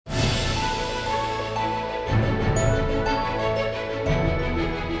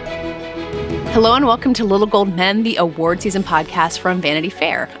Hello and welcome to Little Gold Men, the award season podcast from Vanity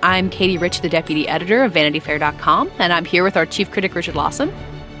Fair. I'm Katie Rich, the deputy editor of VanityFair.com, and I'm here with our chief critic, Richard Lawson.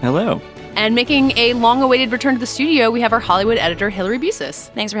 Hello. And making a long-awaited return to the studio, we have our Hollywood editor, Hillary Busis.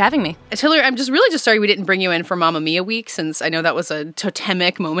 Thanks for having me. Hillary, I'm really sorry we didn't bring you in for Mamma Mia week, since I know that was a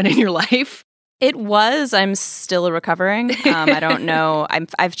totemic moment in your life. It was. I'm still recovering. I don't know.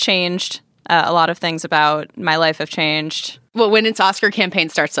 I've changed. A lot of things about my life have changed. Well, when its Oscar campaign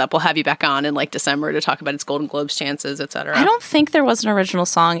starts up, we'll have you back on in December to talk about its Golden Globes chances, etc. I don't think there was an original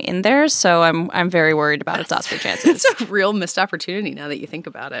song in there, so I'm very worried about its Oscar chances. It's a real missed opportunity now that you think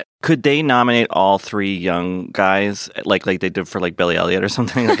about it. Could they nominate all three young guys like they did for Billy Elliot or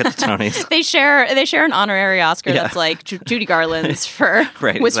something at the Tonys? They share an honorary Oscar that's like Judy Garland's for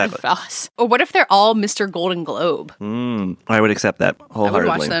right, Wizard of Oz. Or what if they're all Mr. Golden Globe? I would accept that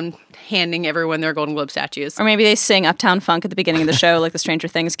wholeheartedly. I would watch them handing everyone their Golden Globe statues. Or maybe they sing Uptown Funk at the beginning of the show like the Stranger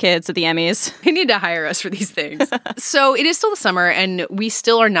Things kids at the Emmys. They need to hire us for these things. So it is still the summer, and we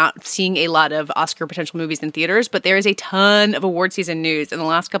still are not seeing a lot of Oscar potential movies in theaters, but there is a ton of award season news. In the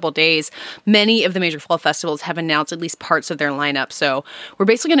last couple of days, many of the major fall festivals have announced at least parts of their lineup. So we're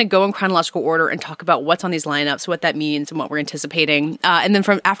basically going to go in chronological order and talk about what's on these lineups, what that means, and what we're anticipating. And then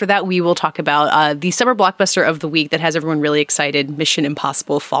from after that, we will talk about the summer blockbuster of the week that has everyone really excited, Mission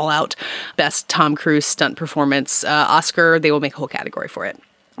Impossible Fallout. Best Tom Cruise stunt performance Oscar. They will make a whole category for it.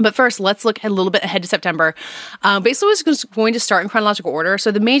 But first, let's look a little bit ahead to September. Basically, we're going to start in chronological order.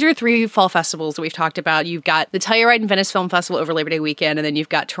 So the major three fall festivals that we've talked about, you've got the Telluride and Venice Film Festival over Labor Day weekend, and then you've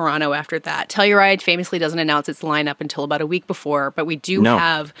got Toronto after that. Telluride famously doesn't announce its lineup until about a week before, but we do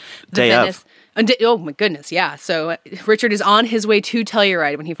have the Day Venice... of. Oh, my goodness, yeah. So Richard is on his way to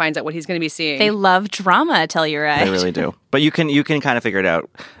Telluride when he finds out what he's going to be seeing. They love drama at Telluride. They really do. But you can kind of figure it out.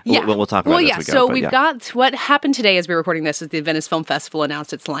 Yeah. We'll talk about it as we go. So we've got what happened today as we're recording this is the Venice Film Festival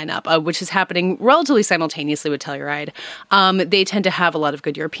announced its lineup, which is happening relatively simultaneously with Telluride. They tend to have a lot of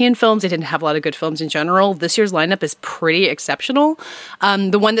good European films. They tend to have a lot of good films in general. This year's lineup is pretty exceptional.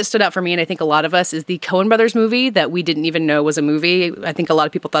 The one that stood out for me, and I think a lot of us, is the Coen Brothers movie that we didn't even know was a movie. I think a lot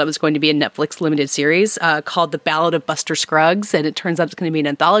of people thought it was going to be a Netflix limited series called The Ballad of Buster Scruggs, and it turns out it's going to be an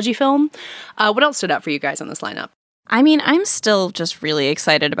anthology film. What else stood out for you guys on this lineup? I mean, I'm still just really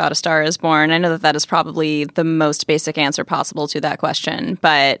excited about A Star is Born. I know that is probably the most basic answer possible to that question,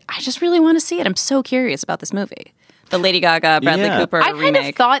 but I just really want to see it. I'm so curious about this movie. The Lady Gaga, Bradley Cooper remake. I kind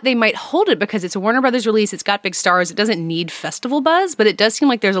of thought they might hold it because it's a Warner Brothers release. It's got big stars. It doesn't need festival buzz, but it does seem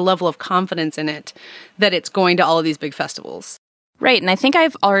like there's a level of confidence in it that it's going to all of these big festivals. Right, and I think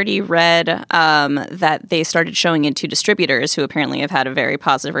I've already read that they started showing it to distributors who apparently have had a very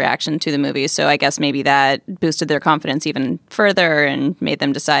positive reaction to the movie. So I guess maybe that boosted their confidence even further and made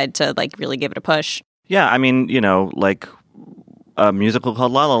them decide to really give it a push. Yeah, I mean, a musical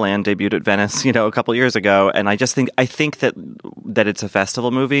called La La Land debuted at Venice, a couple years ago, and I think that it's a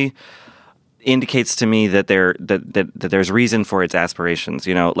festival movie indicates to me that there's reason for its aspirations,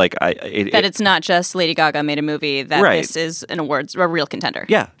 that it's not just Lady Gaga made a movie, that right. This is a real contender.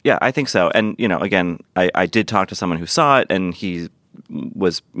 Yeah, I think so. And, again, I did talk to someone who saw it, and he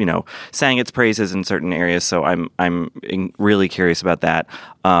was, sang its praises in certain areas, so I'm really curious about that.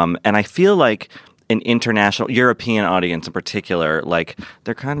 And I feel like an international European audience in particular,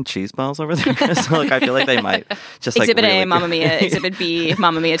 they're kind of cheeseballs over there. So I feel like they might just Exhibit really A, Mamma Mia. Exhibit B,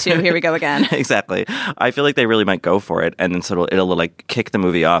 Mamma Mia 2. Here we go again. Exactly. I feel like they really might go for it, and then so it'll kick the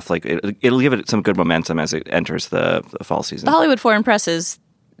movie off. It'll give it some good momentum as it enters the fall season. The Hollywood Foreign Press is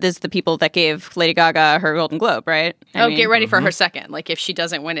the people that gave Lady Gaga her Golden Globe, right? I mean, get ready for her second. If she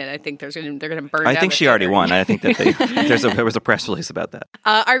doesn't win it, I think they're going to burn. I think she already won. I think that there was a press release about that.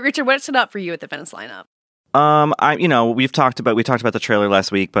 All right, Richard, what stood out for you at the Venice lineup? We talked about the trailer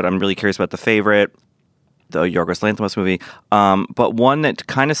last week, but I'm really curious about The Favorite, the Yorgos Lanthimos movie. But one that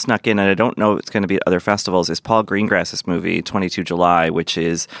kind of snuck in, and I don't know if it's going to be at other festivals, is Paul Greengrass's movie, 22 July, which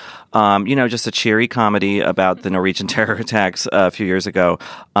is, just a cheery comedy about the Norwegian terror attacks a few years ago.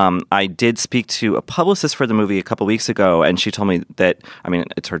 I did speak to a publicist for the movie a couple weeks ago, and she told me that,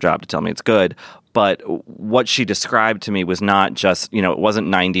 it's her job to tell me it's good, but what she described to me was not just, it wasn't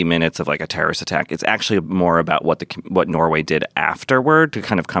 90 minutes of a terrorist attack. It's actually more about what Norway did afterward to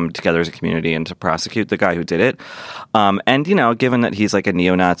kind of come together as a community and to prosecute the guy who did it. And, given that he's a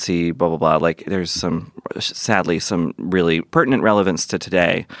neo-Nazi, blah, blah, blah, there's sadly some really pertinent relevance to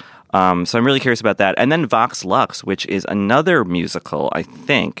today. So I'm really curious about that. And then Vox Lux, which is another musical, I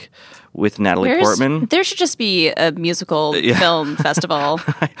think, with Natalie Portman. There should just be a musical film festival.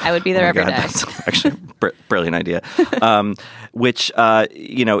 I would be there every day. That's actually a brilliant idea. Which,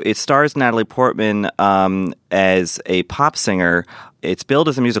 it stars Natalie Portman as a pop singer. It's billed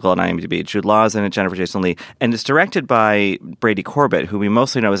as a musical on IMDb. Jude Law is in it, Jennifer Jason Leigh, and it's directed by Brady Corbett, who we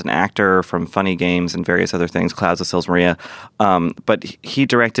mostly know as an actor from Funny Games and various other things, Clouds of Sils Maria. But he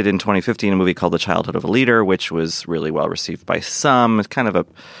directed in 2015 a movie called The Childhood of a Leader, which was really well received by some. It's kind of a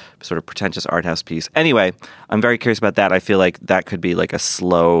sort of pretentious art house piece. Anyway, I'm very curious about that. I feel like that could be like a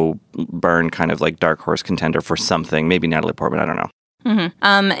slow burn kind of like dark horse contender for something. Maybe Natalie Portman, I don't know. Mm-hmm.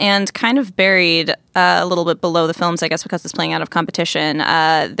 And kind of buried a little bit below the films, I guess, because it's playing out of competition.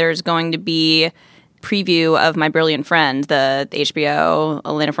 There's going to be preview of My Brilliant Friend, the HBO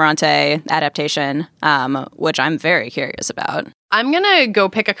Elena Ferrante adaptation, which I'm very curious about. I'm going to go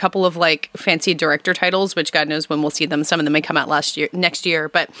pick a couple of like fancy director titles, which God knows when we'll see them. Some of them may come out next year.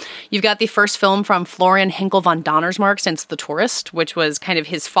 But you've got the first film from Florian Henkel von Donnersmarck since The Tourist, which was kind of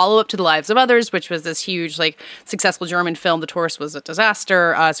his follow-up to The Lives of Others, which was this huge, like, successful German film. The Tourist was a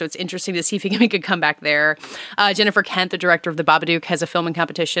disaster. So it's interesting to see if he can make a comeback there. Jennifer Kent, the director of The Babadook, has a film in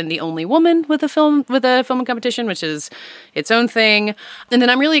competition, The Only Woman with a film in competition, which is its own thing. And then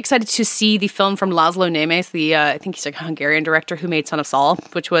I'm really excited to see the film from Laszlo Nemes, I think he's like a Hungarian director who made Son of Saul,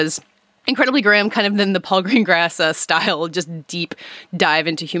 which was incredibly grim, kind of in the Paul Greengrass style, just deep dive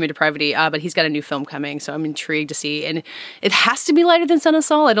into human depravity. But he's got a new film coming, so I'm intrigued to see. And it has to be lighter than Son of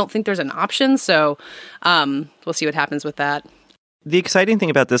Saul. I don't think there's an option, so we'll see what happens with that. The exciting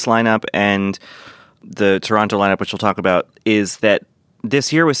thing about this lineup and the Toronto lineup, which we'll talk about, is that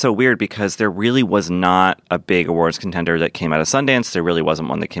this year was so weird because there really was not a big awards contender that came out of Sundance. There really wasn't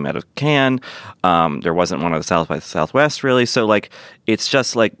one that came out of Cannes. There wasn't one out of South by Southwest, really. So, like, it's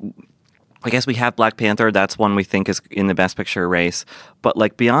just like, I guess we have Black Panther. That's one we think is in the Best Picture race. But,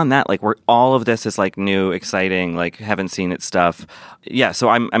 like, beyond that, like, all of this is, like, new, exciting, like, haven't seen it stuff. Yeah,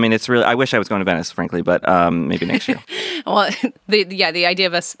 so it's really, I wish I was going to Venice, frankly, but maybe next year. Well, the idea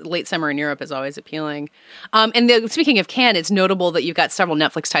of us late summer in Europe is always appealing. Speaking of Cannes, it's notable that you've got several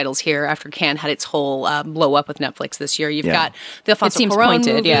Netflix titles here after Cannes had its whole blow up with Netflix this year. You've got the Alfonso Cuarón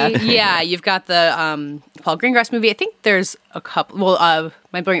movie. Yeah, you've got the Paul Greengrass movie. I think there's a couple. Well,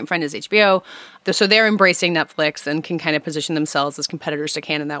 My Brilliant Friend is HBO. So they're embracing Netflix and can kind of position themselves as competitors to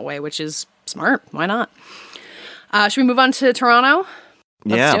Cannes in that way, which is smart. Why not? Should we move on to Toronto?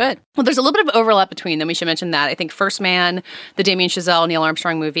 Let's do it. Well, there's a little bit of overlap between them. We should mention that. I think First Man, the Damien Chazelle, Neil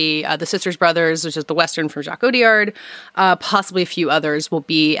Armstrong movie, The Sisters Brothers, which is the Western from Jacques Audiard, possibly a few others will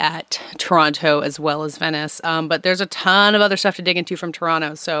be at Toronto as well as Venice. But there's a ton of other stuff to dig into from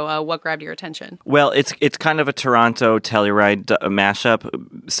Toronto. So what grabbed your attention? Well, it's kind of a Toronto Telluride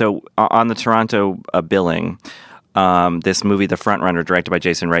mashup. So on the Toronto billing, this movie, The Frontrunner, directed by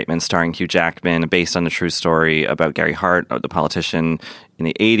Jason Reitman, starring Hugh Jackman, based on the true story about Gary Hart, the politician in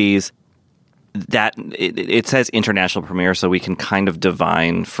the 80s. That it says international premiere, so we can kind of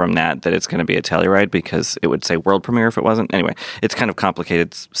divine from that it's going to be a Telluride because it would say world premiere if it wasn't. Anyway, it's kind of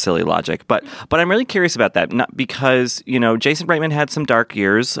complicated, sill logic. But I'm really curious about that, not because Jason Reitman had some dark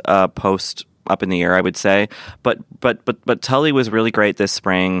years post Up in the Air, I would say, but Tully was really great this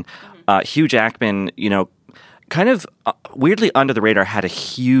spring. Hugh Jackman, kind of weirdly under the radar, had a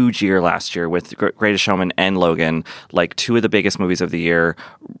huge year last year with Greatest Showman and Logan, like two of the biggest movies of the year.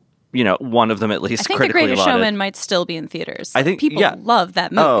 One of them at least. I think critically The Greatest lauded. Showman might still be in theaters. I think people love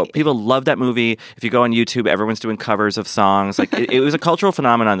that movie. Oh, people love that movie. If you go on YouTube, everyone's doing covers of songs. Like it was a cultural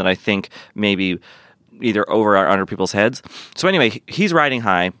phenomenon that I think maybe either over or under people's heads. So anyway, he's riding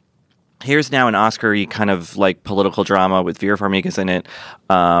high. Here's now an Oscar-y kind of like political drama with Vera Farmiga's in it.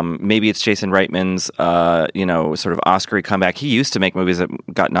 Maybe it's Jason Reitman's, sort of Oscar-y comeback. He used to make movies that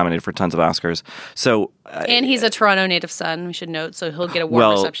got nominated for tons of Oscars. So, and he's a Toronto native son, we should note, so he'll get a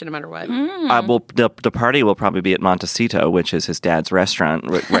warm reception no matter what. The party will probably be at Montecito, which is his dad's restaurant,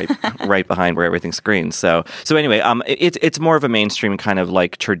 right behind where everything's screened. So anyway, it's more of a mainstream kind of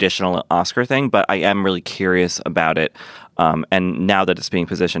like traditional Oscar thing, but I am really curious about it. And now that it's being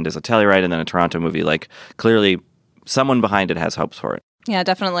positioned as a Telluride and then a Toronto movie, like clearly someone behind it has hopes for it. Yeah,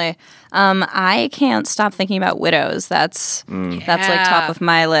 definitely. I can't stop thinking about Widows. That's like top of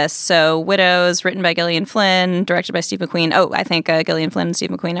my list. So Widows, written by Gillian Flynn, directed by Steve McQueen. Oh, I think Gillian Flynn and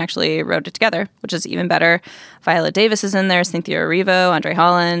Steve McQueen actually wrote it together, which is even better. Viola Davis is in there, Cynthia Erivo, Andre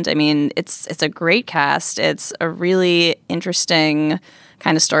Holland. I mean, it's a great cast. It's a really interesting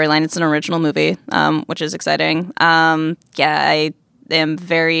kind of storyline. It's an original movie, which is exciting. I am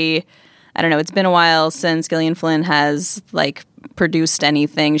very... I don't know, it's been a while since Gillian Flynn has like produced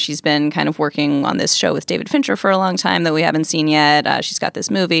anything. She's been kind of working on this show with David Fincher for a long time that we haven't seen yet. She's got this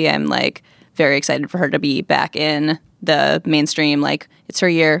movie. I'm like very excited for her to be back in the mainstream. Like, it's her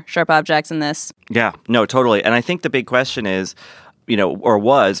year. Sharp Objects in this. Yeah, no, totally. And I think the big question is, or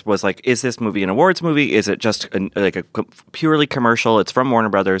was like, is this movie an awards movie? Is it just a purely commercial? It's from Warner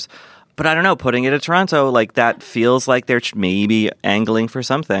Brothers. But I don't know, putting it at Toronto, like, that feels like they're maybe angling for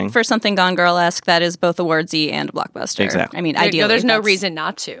something. For something Gone Girl-esque that is both awardsy and blockbuster. Exactly. I mean, ideally. There's no reason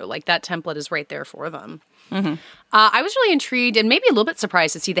not to. Like, that template is right there for them. Mm-hmm. I was really intrigued and maybe a little bit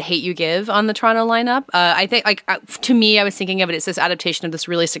surprised to see The Hate U Give on the Toronto lineup. I think, to me, I was thinking of it as this adaptation of this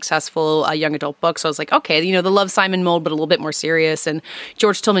really successful young adult book. So I was like, okay, the Love, Simon mold, but a little bit more serious. And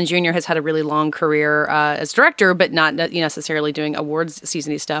George Tillman Jr. has had a really long career as director, but not necessarily doing awards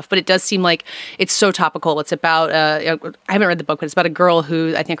season-y stuff. But it does seem like it's so topical. It's about, I haven't read the book, but it's about a girl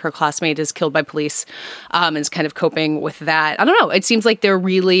who I think her classmate is killed by police and is kind of coping with that. I don't know. It seems like there's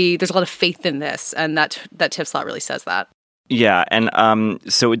a lot of faith in this, and that TIFF slot really says that. Yeah, and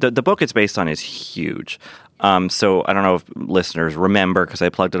so the book it's based on is huge. So I don't know if listeners remember, because I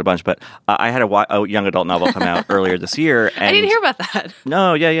plugged it a bunch, but I had a young adult novel come out earlier this year. And I didn't hear about that.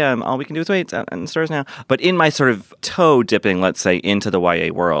 No, yeah. All We Can Do Is Wait. It's out in stores now. But in my sort of toe dipping, let's say, into the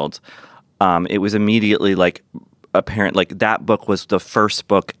YA world, it was immediately like apparent, like that book was the first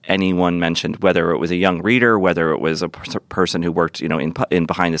book anyone mentioned, whether it was a young reader, whether it was a person who worked, in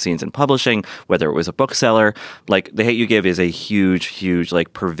behind the scenes in publishing, whether it was a bookseller. Like, The Hate U Give is a huge,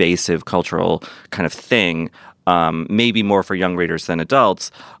 like, pervasive cultural kind of thing. Maybe more for young readers than adults.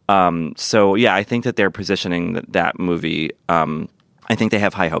 So yeah, I think that they're positioning that movie. I think they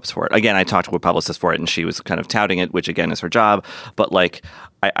have high hopes for it. Again, I talked to a publicist for it, and she was kind of touting it, which again is her job. But like,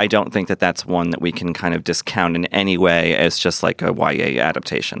 I don't think that that's one that we can kind of discount in any way as just like a YA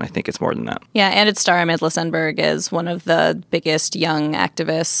adaptation. I think it's more than that. Yeah, and its star, Amidla Stenberg, is one of the biggest young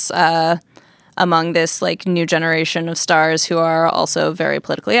activists among this like new generation of stars who are also very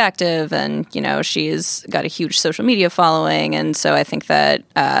politically active, and she's got a huge social media following, and so I think that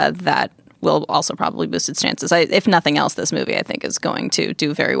that will also probably boost its chances. If nothing else, this movie, I think, is going to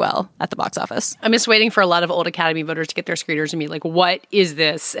do very well at the box office. I'm just waiting for a lot of old Academy voters to get their screeners and be like, what is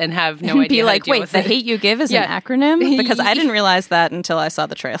this? And have no idea be like, how to deal wait, with The it. Hate U Give is an acronym? Because I didn't realize that until I saw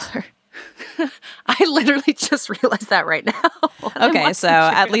the trailer. I literally just realized that right now. Okay, so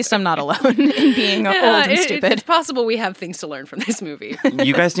at least I'm not alone in being old and stupid. It's possible we have things to learn from this movie.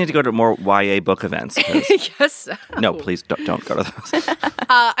 You guys need to go to more YA book events. Yes. So. No, please don't go to those.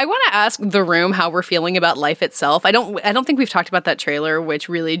 I want to ask the room how we're feeling about life itself. I don't think we've talked about that trailer, which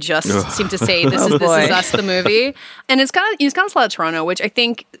really just seemed to say this is us, the movie. And it's got a slot of Toronto, which I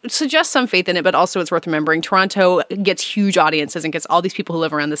think suggests some faith in it, but also it's worth remembering. Toronto gets huge audiences and gets all these people who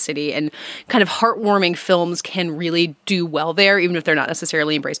live around the city, and kind of heartwarming films can really do well there, even if they're not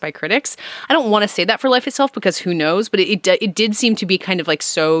necessarily embraced by critics. I don't want to say that for life itself, because who knows, but it did seem to be kind of like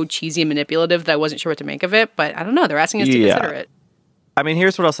so cheesy and manipulative that I wasn't sure what to make of it, but I don't know. They're asking us to consider it. I mean,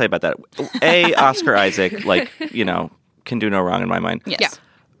 here's what I'll say about that. A, Oscar Isaac, can do no wrong in my mind. Yes. Yeah.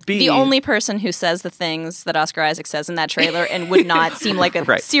 B, the only person who says the things that Oscar Isaac says in that trailer and would not seem like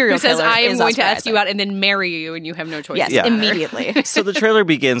a serial killer. Who says, I am going to ask Isaac. you out and then marry you, and you have no choice. Yes, immediately. So the trailer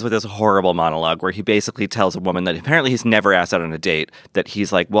begins with this horrible monologue where he basically tells a woman that apparently he's never asked out on a date, that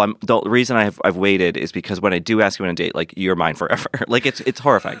he's like, well, the reason I've waited is because when I do ask you on a date, like, you're mine forever. Like, it's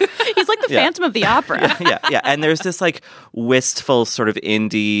horrifying. He's like the Phantom of the Opera. Yeah. And there's this like wistful sort of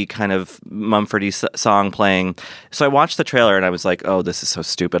indie kind of Mumfordy song playing. So I watched the trailer and I was like, oh, this is so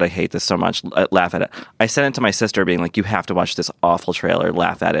stupid. I hate this so much. Laugh at it. I sent it to my sister being like, you have to watch this awful trailer,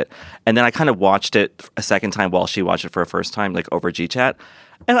 laugh at it. And then I kind of watched it a second time while she watched it for a first time, like over GChat.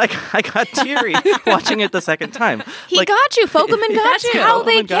 And I got teary watching it the second time. He got you. Fogelman got you. That's how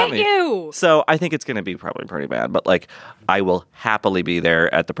they get you. So I think it's going to be probably pretty bad. But like, I will happily be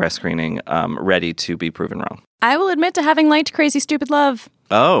there at the press screening, ready to be proven wrong. I will admit to having liked Crazy Stupid Love.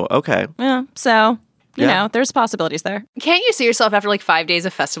 Oh, okay. Yeah, so... You know, there's possibilities there. Can't you see yourself after like 5 days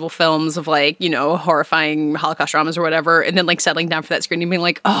of festival films of like, horrifying Holocaust dramas or whatever, and then like settling down for that screening and being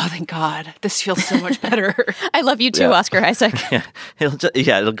like, oh, thank God, this feels so much better. I love you too, Oscar Isaac.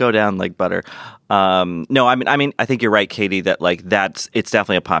 Yeah, it'll go down like butter. No, I mean, I think you're right, Katie, that like it's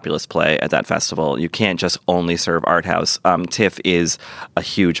definitely a populist play at that festival. You can't just only serve art house. TIFF is a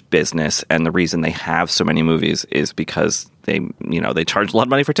huge business, and the reason they have so many movies is because they charge a lot of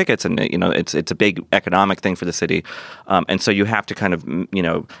money for tickets, and it's a big economic thing for the city, and so you have to kind of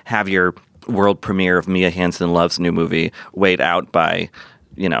have your world premiere of Mia Hansen Love's new movie weighed out by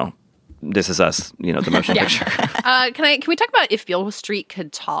This Is Us, the motion picture. Can we talk about if Beale Street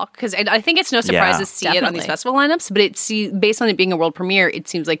could talk? Because I think it's no surprise to see it on these festival lineups, but based on it being a world premiere, it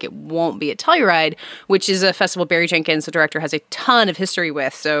seems like it won't be at Telluride, which is a festival Barry Jenkins, the director, has a ton of history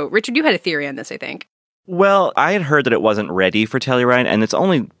with. So, Richard, you had a theory on this, I think. Well, I had heard that it wasn't ready for Telluride, and it's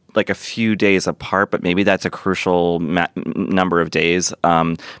only like a few days apart, but maybe that's a crucial number of days.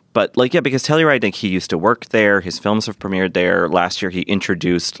 But because Telluride, he used to work there. His films have premiered there. Last year, he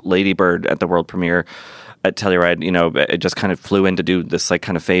introduced Lady Bird at the world premiere at Telluride. It just kind of flew in to do this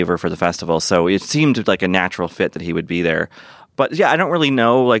kind of favor for the festival. So it seemed like a natural fit that he would be there. But yeah, I don't really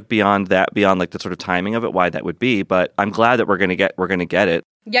know beyond the sort of timing of it, why that would be. But I'm glad that we're gonna get it.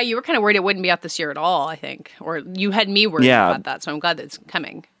 Yeah, you were kind of worried it wouldn't be out this year at all, I think. Or you had me worried about that, so I'm glad that it's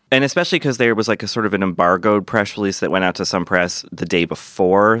coming. And especially because there was a sort of an embargoed press release that went out to some press the day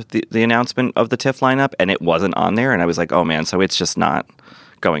before the announcement of the TIFF lineup, and it wasn't on there. And I was like, oh man, so it's just not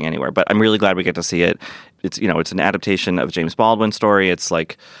going anywhere. But I'm really glad we get to see it. It's it's an adaptation of James Baldwin's story. It's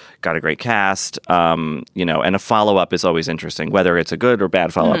got a great cast, and a follow-up is always interesting. Whether it's a good or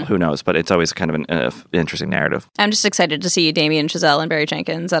bad follow-up, who knows? But it's always kind of an interesting narrative. I'm just excited to see Damien Chazelle and Barry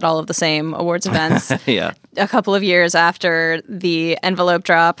Jenkins at all of the same awards events. Yeah. A couple of years after the envelope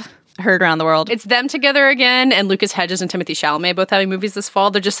drop heard around the world. It's them together again, and Lucas Hedges and Timothée Chalamet both having movies this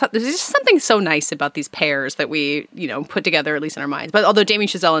fall. There's just something so nice about these pairs that we, put together, at least in our minds. But although Damien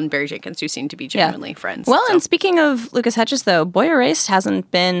Chazelle and Barry Jenkins do seem to be genuinely friends. Well, and speaking of Lucas Hedges, though, Boy Erased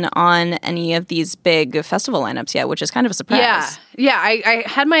hasn't been on any of these big festival lineups yet, which is kind of a surprise. Yeah, I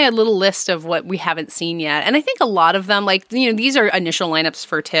had my little list of what we haven't seen yet. And I think a lot of them, these are initial lineups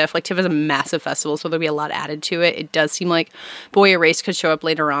for TIFF. TIFF is a massive festival, so there'll be a lot added to it. It does seem like Boy Erased could show up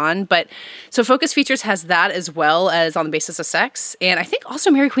later on. But so Focus Features has that as well as On the Basis of Sex. And I think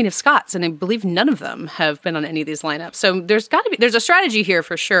also Mary Queen of Scots. And I believe none of them have been on any of these lineups. So there's a strategy here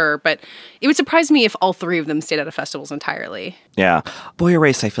for sure. But it would surprise me if all three of them stayed out of festivals entirely. Yeah. Boy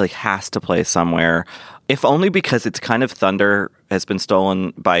Erased, I feel like, has to play somewhere. If only because it's kind of thunder has been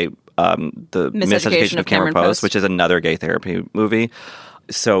stolen by the Miseducation of Cameron Post, which is another gay therapy movie.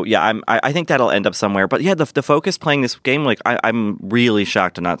 So yeah, I think that'll end up somewhere. But yeah, the Focus playing this game, I'm really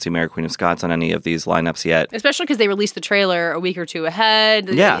shocked to not see Mary Queen of Scots on any of these lineups yet. Especially because they released the trailer a week or two ahead.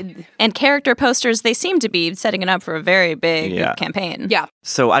 Yeah. And character posters, they seem to be setting it up for a very big campaign. Yeah.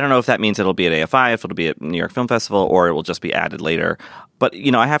 So I don't know if that means it'll be at AFI, if it'll be at New York Film Festival, or it will just be added later. But,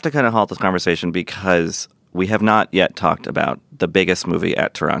 I have to kind of halt this conversation because we have not yet talked about the biggest movie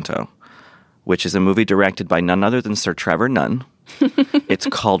at Toronto, which is a movie directed by none other than Sir Trevor Nunn. It's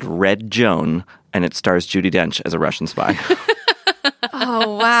called Red Joan, and it stars Judi Dench as a Russian spy.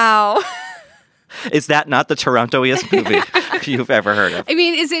 Oh, wow. Is that not the Torontoiest movie you've ever heard of? I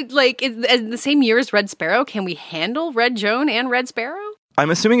mean, is it in the same year as Red Sparrow? Can we handle Red Joan and Red Sparrow? I'm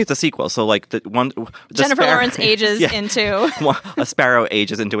assuming it's a sequel. So, Jennifer Lawrence ages into a sparrow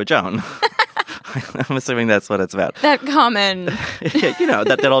ages into a Joan. I'm assuming that's what it's about. That common,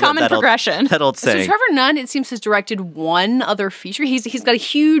 that progression. That old saying. So Trevor Nunn, it seems, has directed one other feature. He's got a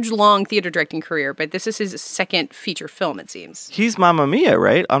huge, long theater directing career, but this is his second feature film. It seems he's Mamma Mia,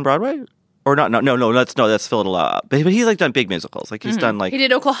 right, on Broadway. Or not? No. That's Philadelphia. But he's done big musicals. He's done he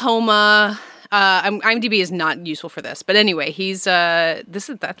did Oklahoma. IMDb is not useful for this, but anyway, he's a big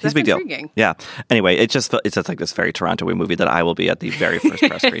intriguing. Deal. Yeah. Anyway, it's just like this very Toronto-y movie that I will be at the very first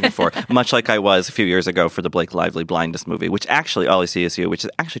press screening for, much like I was a few years ago for the Blake Lively Blindness movie, which actually All I See Is You, which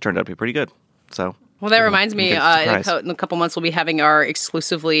has actually turned out to be pretty good. So. Well, that reminds me, in a couple months, we'll be having our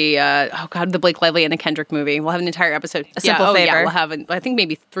exclusively, the Blake Lively and a Kendrick movie. We'll have an entire episode. A Simple Favor. Yeah, we'll have, I think,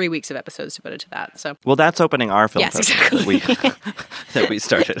 maybe 3 weeks of episodes devoted to that. So. Well, that's opening our film festival that we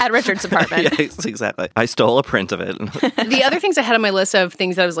started. At Richard's apartment. Yes, exactly. I stole a print of it. The other things I had on my list of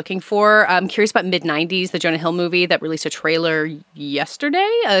things that I was looking for, I'm curious about Mid-90s, the Jonah Hill movie that released a trailer yesterday.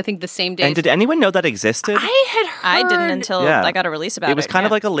 I think the same day. And did anyone know that existed? I had heard. I didn't until I got a release about it. It was kind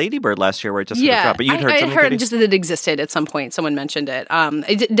of like a Lady Bird last year where it just sort of dropped. But you'd heard something. I heard just that it existed at some point. Someone mentioned it.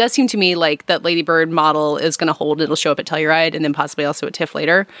 It does seem to me like that Lady Bird model is going to hold. It'll show up at Telluride and then possibly also at TIFF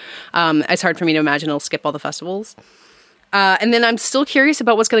later. It's hard for me to imagine it'll skip all the festivals. And then I'm still curious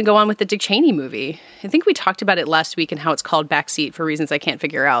about what's going to go on with the Dick Cheney movie. I think we talked about it last week and how it's called Backseat for reasons I can't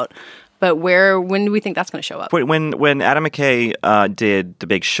figure out. But when do we think that's going to show up? When Adam McKay did The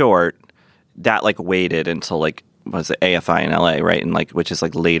Big Short, that waited until was it AFI in LA, right? And which is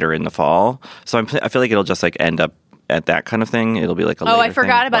later in the fall. So I feel like it'll just end up at that kind of thing. It'll be a later I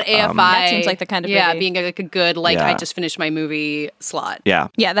forgot about AFI. That seems like the kind of movie. Being a good I just finished my movie slot. Yeah.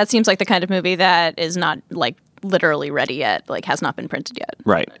 Yeah, that seems like the kind of movie that is not literally ready yet, has not been printed yet.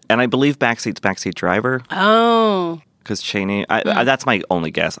 Right. And I believe Backseat's Backseat Driver. Oh. Because Chaney, that's my only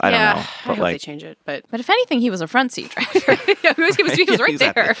guess. I don't know. But I hope they change it. But if anything, he was a front seat driver. he was right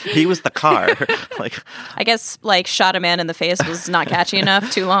there. He was the car. I guess shot a man in the face was not catchy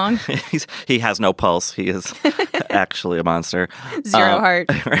enough. Too long. He has no pulse. He is actually a monster. Zero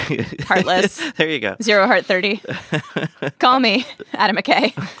heart. Heartless. There you go. 0 heart 30. Call me, Adam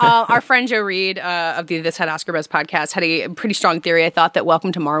McKay. Our friend Joe Reed of the This Had Oscar Buzz podcast had a pretty strong theory. I thought that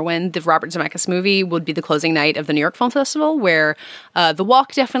Welcome to Marwen, the Robert Zemeckis movie, would be the closing night of the New York Film Festival, where The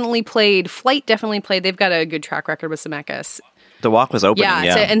Walk definitely played, Flight definitely played. They've got a good track record with Zemeckis. The Walk was opening,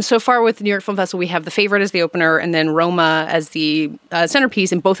 yeah. And so far with the New York Film Festival, we have The Favorite as the opener and then Roma as the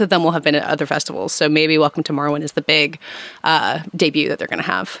centerpiece, and both of them will have been at other festivals. So maybe Welcome to Marwen is the big debut that they're going to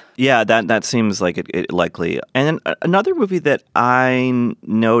have. Yeah, that seems like it likely. And then another movie that I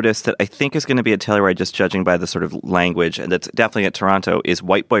noticed that I think is going to be a Telluride, just judging by the sort of language, and that's definitely at Toronto, is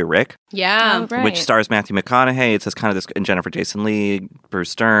White Boy Rick. Yeah. Oh, right. Which stars Matthew McConaughey. It's kind of this, and Jennifer Jason Leigh,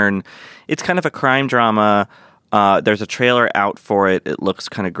 Bruce Dern. It's kind of a crime drama. There's a trailer out for it. It looks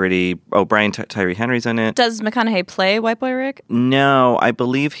kind of gritty. Oh, Brian Tyree Henry's in it. Does McConaughey play White Boy Rick? No, I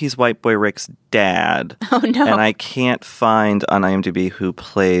believe he's White Boy Rick's dad. Oh, no. And I can't find on IMDb who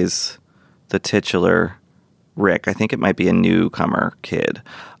plays the titular Rick. I think it might be a newcomer kid.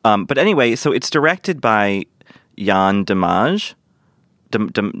 But anyway, so it's directed by Jan Demange.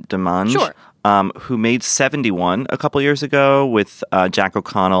 Demange. Sure. Who made 71 a couple years ago with Jack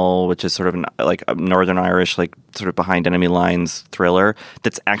O'Connell, which is sort of a Northern Irish, sort of behind enemy lines thriller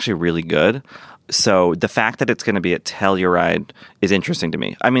that's actually really good. So the fact that it's going to be at Telluride is interesting to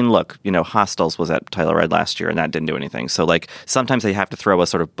me. I mean, look, Hostels was at Telluride last year and that didn't do anything. So sometimes they have to throw a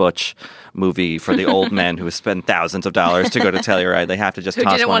sort of butch movie for the old men who spend thousands of dollars to go to Telluride. They have to just who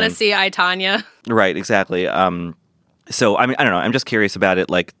toss didn't one want to in. see I, Tanya. Right, exactly. So, I mean, I don't know. I'm just curious about it,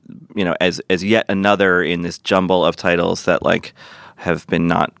 as yet another in this jumble of titles that, have been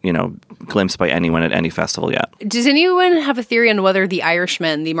not, glimpsed by anyone at any festival yet. Does anyone have a theory on whether The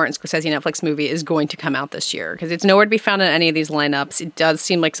Irishman, the Martin Scorsese Netflix movie, is going to come out this year? Because it's nowhere to be found in any of these lineups. It does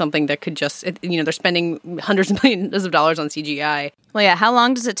seem like something that could just, they're spending hundreds of millions of dollars on CGI. Well, yeah. How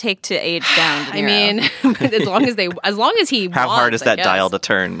long does it take to age down De Niro? I mean, as long as he How wants, hard is that dial to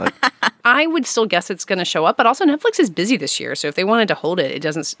turn? I would still guess it's going to show up, but also Netflix is busy this year, so if they wanted to hold it,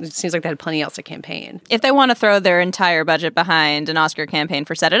 it seems like they had plenty else to campaign. If they want to throw their entire budget behind an Oscar campaign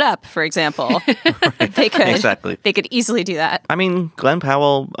for Set It Up, for example, they could. Exactly. They could easily do that. I mean, Glenn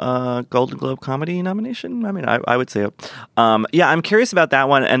Powell, Golden Globe comedy nomination. I mean, I would say it. Yeah, I'm curious about that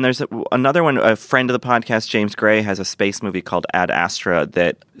one. And there's another one. A friend of the podcast, James Gray, has a space movie called Ad Astra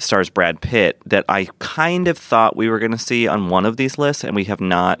that stars Brad Pitt that I kind of thought we were going to see on one of these lists, and we have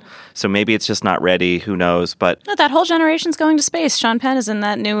not. So maybe it's just not ready. Who knows? But no, that whole generation's going to space. Sean Penn is in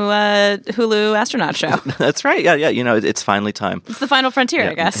that new Hulu astronaut show. That's right. Yeah. It's finally time. It's the final frontier,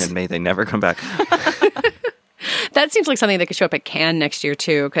 I guess. And may they never come back. That seems like something that could show up at Cannes next year,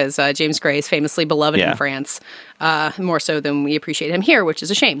 too, because James Gray is famously beloved in France, more so than we appreciate him here, which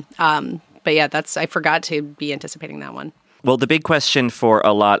is a shame. But yeah, I forgot to be anticipating that one. Well, the big question for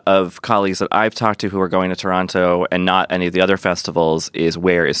a lot of colleagues that I've talked to who are going to Toronto and not any of the other festivals is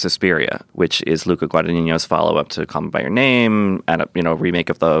where is Suspiria, which is Luca Guadagnino's follow-up to Call Me By Your Name, and a remake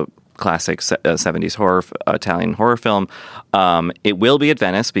of the classic 70s Italian horror film. It will be at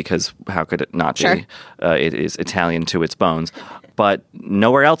Venice because how could it not be? It is Italian to its bones. But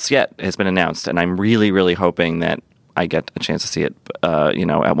nowhere else yet has been announced, and I'm really, really hoping that I get a chance to see it,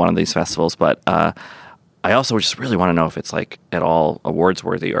 at one of these festivals. But I also just really want to know if it's at all awards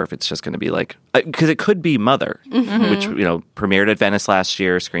worthy, or if it's just going to be because it could be Mother, which premiered at Venice last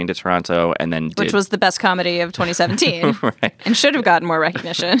year, screened at Toronto, and then which was the best comedy of 2017, right. And should have gotten more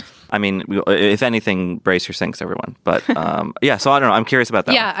recognition. I mean, if anything, brace your sinks, everyone. But yeah, so I don't know. I'm curious about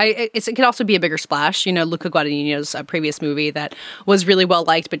that. Yeah, it could also be a bigger splash. Luca Guadagnino's previous movie that was really well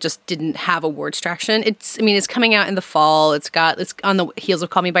liked, but just didn't have awards traction. It's coming out in the fall. It's on the heels of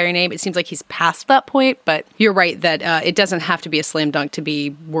Call Me By Your Name. It seems like he's past that point, but you're right that it doesn't have to be a slam dunk to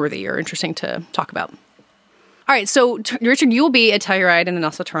be worthy or interesting to talk about. All right, so Richard, you will be at Telluride and then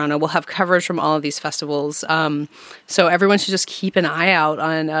also Toronto. We'll have coverage from all of these festivals. So everyone should just keep an eye out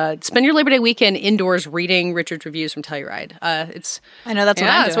on spend your Labor Day weekend indoors reading Richard's reviews from Telluride. I know that's what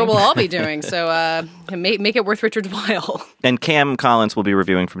I'm doing. That's what we'll all be doing. So make it worth Richard's while. And Cam Collins will be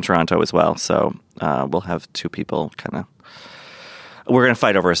reviewing from Toronto as well. So we'll have two people kind of We're going to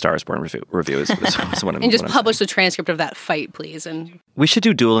fight over a Star is Born review is what I'm And just what I'm publish saying. the transcript of that fight, please. And We should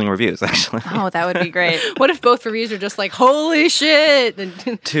do dueling reviews, actually. Oh, that would be great. what if both reviews are just like, holy shit?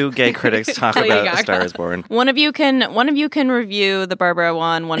 And Two gay critics talk Lady about A Gaga. Star is Born. One of you can review the Barbara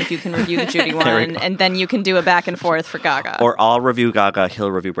one of you can review the Judy one, and then you can do a back and forth for Gaga. Or I'll review Gaga,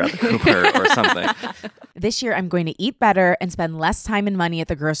 he'll review Bradley Cooper or something. This year, I'm going to eat better and spend less time and money at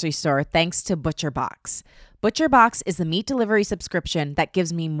the grocery store thanks to ButcherBox. ButcherBox is the meat delivery subscription that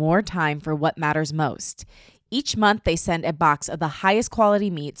gives me more time for what matters most. Each month, they send a box of the highest quality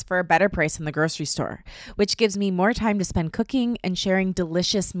meats for a better price than the grocery store, which gives me more time to spend cooking and sharing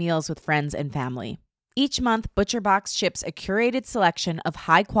delicious meals with friends and family. Each month, ButcherBox ships a curated selection of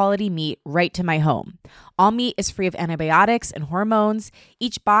high-quality meat right to my home. All meat is free of antibiotics and hormones.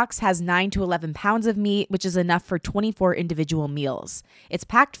 Each box has 9 to 11 pounds of meat, which is enough for 24 individual meals. It's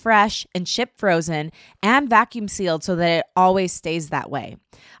packed fresh and shipped frozen and vacuum sealed so that it always stays that way.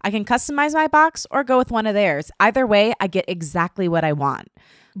 I can customize my box or go with one of theirs. Either way, I get exactly what I want.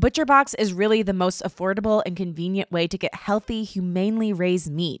 ButcherBox is really the most affordable and convenient way to get healthy, humanely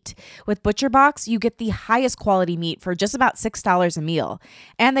raised meat. With ButcherBox, you get the highest quality meat for just about $6 a meal.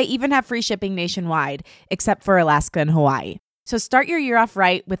 And they even have free shipping nationwide, except for Alaska and Hawaii. So start your year off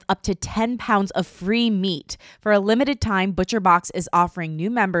right with up to 10 pounds of free meat. For a limited time, ButcherBox is offering new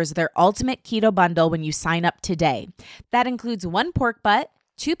members their ultimate keto bundle when you sign up today. That includes 1 pork butt,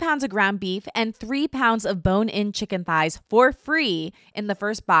 2 pounds of ground beef, and 3 pounds of bone-in chicken thighs for free in the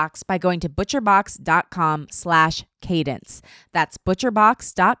first box by going to butcherbox.com/cadence. That's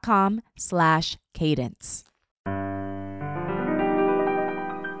butcherbox.com/cadence.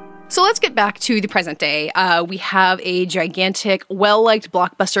 So let's get back to the present day. We have a gigantic, well-liked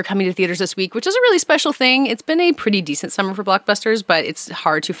blockbuster coming to theaters this week, which is a really special thing. It's been a pretty decent summer for blockbusters, but it's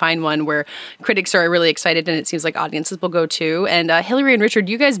hard to find one where critics are really excited and it seems like audiences will go too. And Hillary and Richard,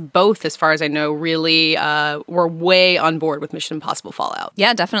 you guys both, as far as I know, really were way on board with Mission Impossible Fallout.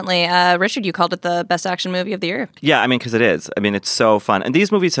 Yeah, definitely. Richard, you called it the best action movie of the year. Yeah, I mean, because it is. I mean, it's so fun. And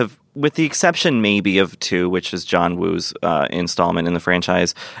these movies have, with the exception maybe of 2, which is John Woo's installment in the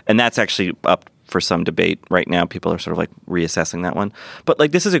franchise, and that's actually up for some debate right now. People are sort of like reassessing that one. But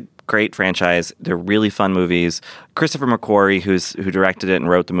like, this is a great franchise. They're really fun movies. Christopher McQuarrie, who directed it and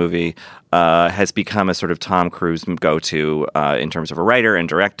wrote the movie, has become a sort of Tom Cruise go-to in terms of a writer and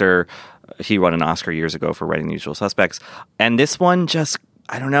director. He won an Oscar years ago for writing The Usual Suspects. And this one just,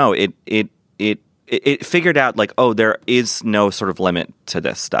 I don't know, it figured out like, oh, there is no sort of limit to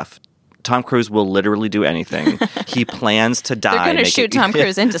this stuff. Tom Cruise will literally do anything. He plans to die. They're going to shoot Tom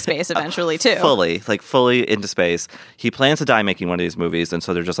Cruise into space eventually, too. Fully into space. He plans to die making one of these movies, and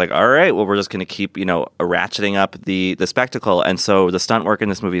so they're just like, all right, well, we're just going to keep, ratcheting up the spectacle. And so the stunt work in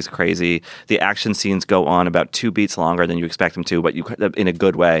this movie is crazy. The action scenes go on about 2 beats longer than you expect them to, but in a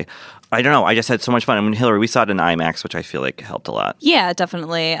good way. I don't know. I just had so much fun. I mean, Hillary, we saw it in IMAX, which I feel like helped a lot. Yeah,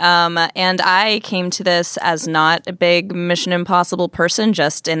 definitely. And I came to this as not a big Mission Impossible person,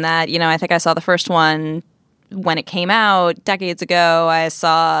 just in that, I think I saw the first one when it came out decades ago. I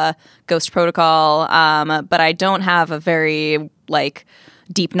saw Ghost Protocol, but I don't have a very,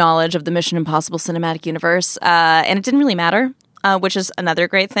 deep knowledge of the Mission Impossible cinematic universe. And it didn't really matter, which is another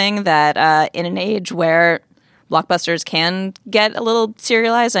great thing that in an age where blockbusters can get a little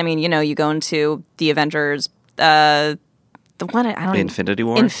serialized. I mean, you go into the Avengers, the one I don't Infinity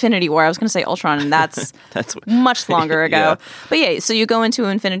War. Infinity War. I was going to say Ultron, and that's much longer ago. Yeah. But yeah, so you go into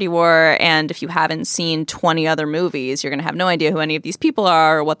Infinity War, and if you haven't seen 20 other movies, you're going to have no idea who any of these people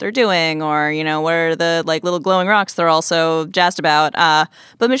are, or what they're doing, or what are the little glowing rocks they're also jazzed about.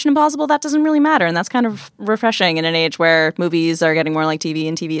 But Mission Impossible, that doesn't really matter, and that's kind of refreshing in an age where movies are getting more like TV,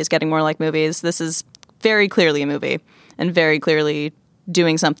 and TV is getting more like movies. This is very clearly a movie and very clearly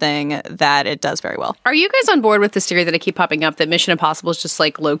doing something that it does very well. Are you guys on board with this theory that I keep popping up that Mission Impossible is just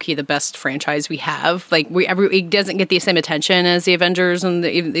low-key the best franchise we have? It doesn't get the same attention as the Avengers and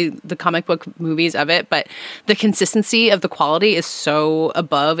the comic book movies of it, but the consistency of the quality is so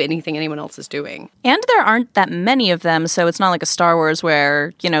above anything anyone else is doing. And there aren't that many of them, so it's not like a Star Wars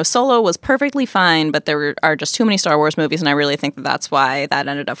where, Solo was perfectly fine, but there are just too many Star Wars movies, and I really think that that's why that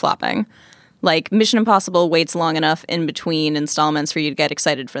ended up flopping. Mission Impossible waits long enough in between installments for you to get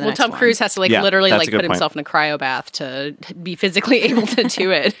excited for the next one. Tom Cruise has to literally put himself in a cryo bath to be physically able to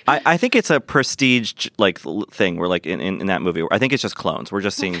do it. I think it's a prestige thing where in that movie, I think it's just clones. We're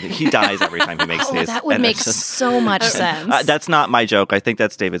just seeing he dies every time he makes these. That would make so much sense. That's not my joke. I think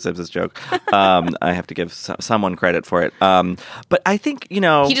that's David Sims' joke. I have to give someone credit for it. But I think,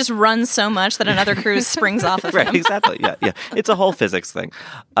 he just runs so much that another Cruise springs off of him. Right, exactly. Yeah. It's a whole physics thing.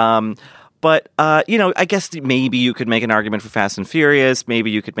 But, I guess maybe you could make an argument for Fast and Furious.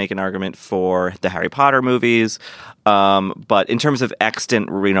 Maybe you could make an argument for the Harry Potter movies. But in terms of extant,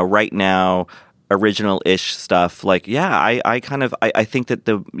 right now, original-ish stuff, I think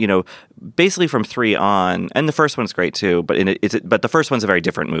that basically from 3 on, and the first one's great too, but the first one's a very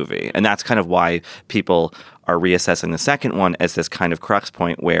different movie. And that's kind of why people are reassessing the second one as this kind of crux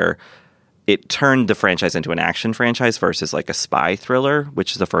point where it turned the franchise into an action franchise versus like a spy thriller,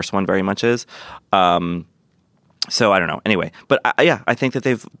 which the first one very much is. So I don't know. Anyway, but I think that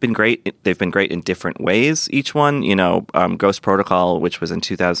they've been great. They've been great in different ways. Each one, Ghost Protocol, which was in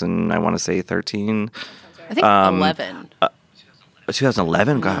 2000, I want to say 13. I think 11.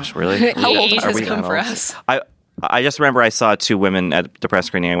 2011? Gosh, really? How old has come for us? I just remember I saw 2 women at the press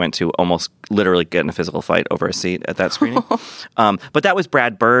screening I went to almost literally get in a physical fight over a seat at that screening. But that was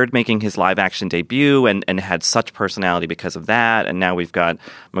Brad Bird making his live-action debut and had such personality because of that. And now we've got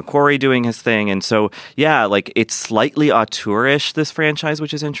McQuarrie doing his thing. And so, it's slightly auteurish, this franchise,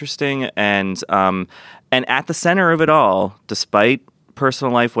 which is interesting. And at the center of it all, despite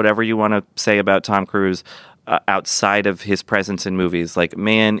personal life, whatever you want to say about Tom Cruise, outside of his presence in movies,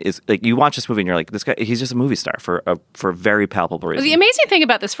 you watch this movie and you're like, this guy, he's just a movie star for a very palpable reason. The amazing thing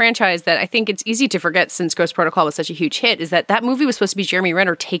about this franchise that I think it's easy to forget since Ghost Protocol was such a huge hit is that movie was supposed to be Jeremy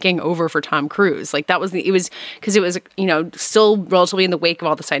Renner taking over for Tom Cruise. It was still relatively in the wake of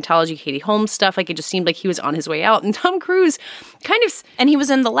all the Scientology, Katie Holmes stuff. It just seemed like he was on his way out, and Tom Cruise kind of, and he was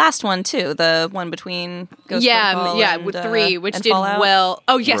in the last one too, the one between Ghost Protocol and, with 3, which and did Fallout. well.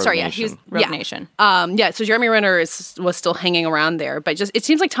 Oh yeah, Rogue sorry, Nation. he was Rogue Nation. So Jeremy Renner was still hanging around there, but it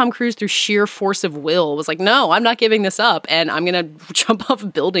seems like Tom Cruise, through sheer force of will, was like, no, I'm not giving this up, and I'm gonna jump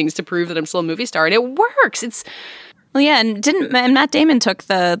off buildings to prove that I'm still a movie star, and it works. Well, yeah, and Matt Damon took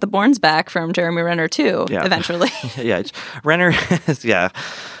the Bournes back from Jeremy Renner too, eventually. Renner,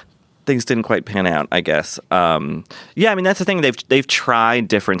 things didn't quite pan out, I guess. That's the thing. They've tried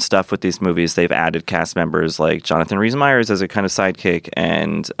different stuff with these movies. They've added cast members like Jonathan Rhys-Meyers as a kind of sidekick,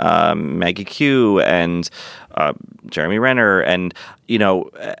 and Maggie Q, and Jeremy Renner,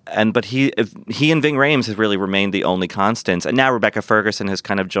 but he and Ving Rhames have really remained the only constants. And now Rebecca Ferguson has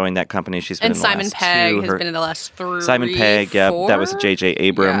kind of joined that company. She's been and in Simon the last Pegg 2. has been in the last 3. Simon Pegg, 4? that was J.J.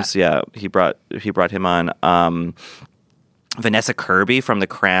 Abrams. Yeah, he brought him on. Vanessa Kirby from The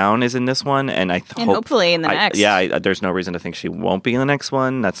Crown is in this one, and hopefully in the next. There's no reason to think she won't be in the next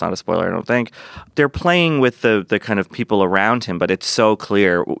one. That's not a spoiler, I don't think. They're playing with the kind of people around him, but it's so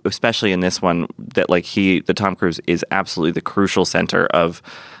clear, especially in this one, that that Tom Cruise is absolutely the crucial center of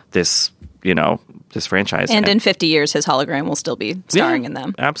this, this franchise. And in 50 years, his hologram will still be starring in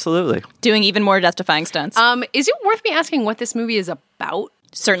them. Absolutely. Doing even more death-defying stunts. Is it worth me asking what this movie is about?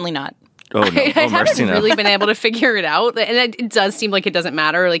 Certainly not. Oh, no. I haven't really been able to figure it out, and it does seem like it doesn't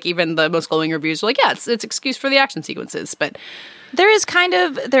matter. Even the most glowing reviews are like, yeah, it's excuse for the action sequences, but there is kind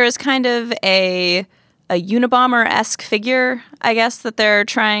of a Unabomber-esque figure, I guess, that they're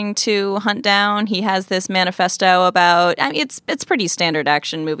trying to hunt down. He has this manifesto about, it's pretty standard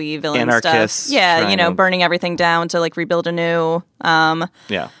action movie villain Anarchists stuff. Yeah, burning everything down to rebuild anew. But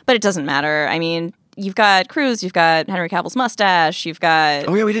it doesn't matter. You've got Cruise, you've got Henry Cavill's mustache, you've got...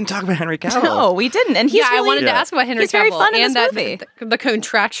 Oh, yeah, we didn't talk about Henry Cavill. No, we didn't. And he's I wanted to ask about Henry Cavill. He's very fun in and this movie. The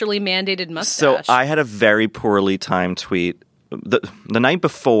contractually mandated mustache. So I had a very poorly timed tweet the night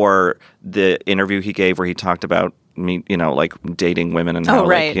before the interview he gave where he talked about me, dating women and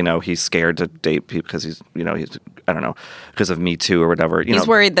how, he's scared to date people because he's I don't know, because of Me Too or whatever. He's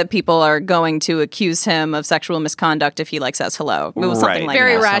worried that people are going to accuse him of sexual misconduct if he says hello. It was something like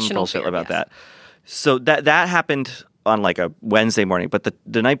very that. rational bullshit fear, about that. So that happened on a Wednesday morning, but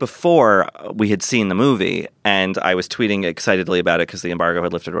the night before we had seen the movie, and I was tweeting excitedly about it because the embargo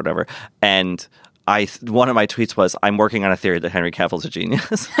had lifted or whatever, and one of my tweets was, I'm working on a theory that Henry Cavill's a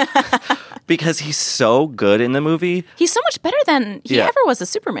genius. Because he's so good in the movie. He's so much better than he ever was a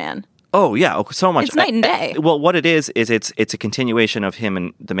Superman. Oh, yeah, so much. It's night and day. Well, what it is it's a continuation of him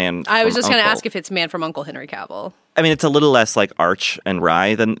and the man I was just going to Uncle. ask if it's Man from Uncle Henry Cavill. It's a little less like arch and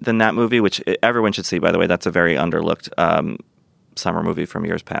wry than that movie, which everyone should see, by the way. That's a very underlooked summer movie from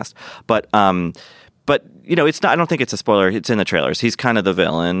years past. But it's not. I don't think it's a spoiler. It's in the trailers. He's kind of the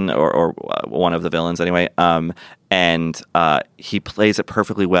villain, or one of the villains anyway. And he plays it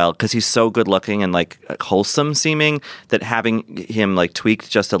perfectly well because he's so good looking and wholesome seeming that having him tweaked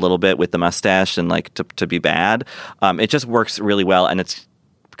just a little bit with the mustache and to be bad, it just works really well. And it's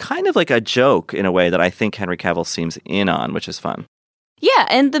kind of like a joke in a way that I think Henry Cavill seems in on, which is fun. Yeah,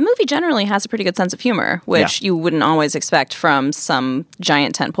 and the movie generally has a pretty good sense of humor, which you wouldn't always expect from some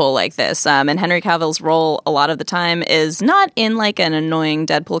giant tentpole like this. And Henry Cavill's role a lot of the time is not in like an annoying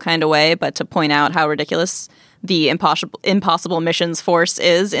Deadpool kind of way, but to point out how ridiculous the impossible missions force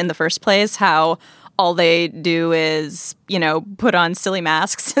is in the first place, how all they do is, put on silly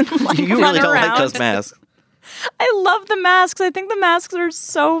masks and like You run really don't around. like those masks. I love the masks. I think the masks are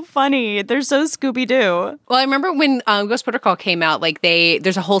so funny. They're so Scooby-Doo. Well, I remember when Ghost Protocol came out, like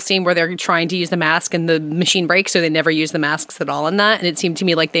there's a whole scene where they're trying to use the mask and the machine breaks, so they never use the masks at all in that. And it seemed to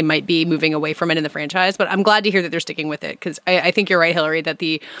me like they might be moving away from it in the franchise. But I'm glad to hear that they're sticking with it, because I think you're right, Hillary, that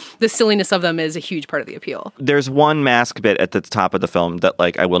the silliness of them is a huge part of the appeal. There's one mask bit at the top of the film that,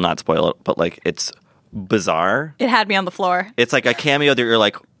 like, I will not spoil it, but, like, it's bizarre. It had me on the floor. It's like a cameo that you're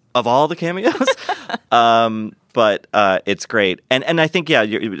like, of all the cameos? But it's great. And I think,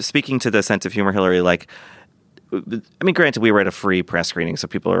 you're speaking to the sense of humor, Hillary, like, I mean, granted, we were at a free press screening, so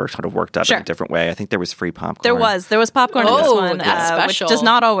people are sort of worked up in a different way. I think there was free popcorn. There was popcorn in this one, that's which special. does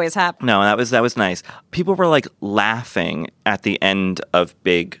not always happen. No, that was nice. People were like laughing at the end of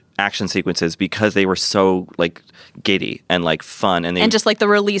big action sequences because they were so like giddy and like fun, and just like the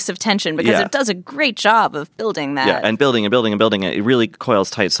release of tension, because it does a great job of building that. Yeah, and building it. It really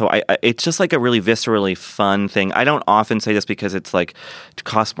coils tight. So it's just like a really viscerally fun thing. I don't often say this because it's like it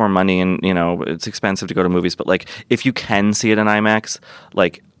costs more money and it's expensive to go to movies. But like if you can see it in IMAX,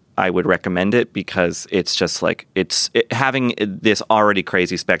 like I would recommend it, because it's just like having this already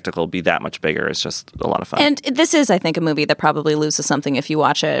crazy spectacle be that much bigger is just a lot of fun. And this is, I think, a movie that probably loses something if you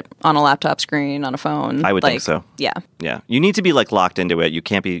watch it on a laptop screen, on a phone. I would think so. Yeah. Yeah. You need to be like locked into it. You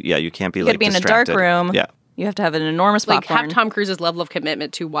can't be You like got to be in a dark distracted. room. Yeah. You have to have an enormous Like, popcorn. have Tom Cruise's level of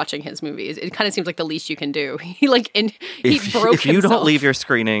commitment to watching his movies. It kind of seems like the least you can do. He broke If you himself. don't leave your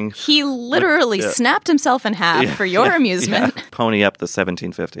screening, He literally snapped himself in half for your amusement. pony up the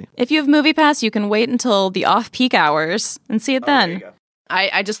 1750. If you have MoviePass, you can wait until the off-peak hours and see it then.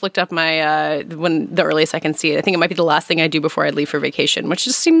 I just looked up my when the earliest I can see it. I think it might be the last thing I do before I leave for vacation, which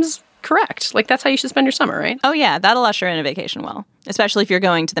just seems correct. Like, that's how you should spend your summer, right? Oh, yeah, that'll usher in a vacation well, especially if you're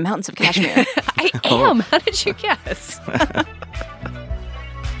going to the mountains of Kashmir. I am. How did you guess?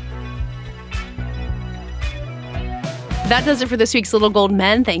 That does it for this week's Little Gold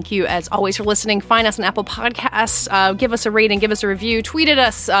Men. Thank you, as always, for listening. Find us on Apple Podcasts. Give us a rating, give us a review, tweet at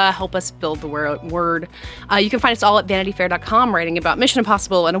us, help us build the word. You can find us all at vanityfair.com, writing about Mission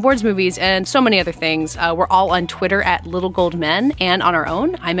Impossible and awards movies and so many other things. We're all on Twitter at Little Gold Men, and on our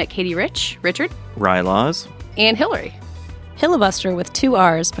own. I'm at Katie Rich, Richard, Rye Laws. and Hillary. Filibuster with 2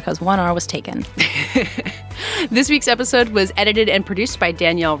 R's because 1 R was taken. This week's episode was edited and produced by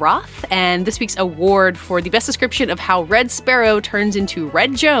Danielle Roth, and this week's award for the best description of how Red Sparrow turns into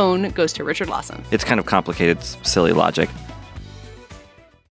Red Joan goes to Richard Lawson. It's kind of complicated, silly logic.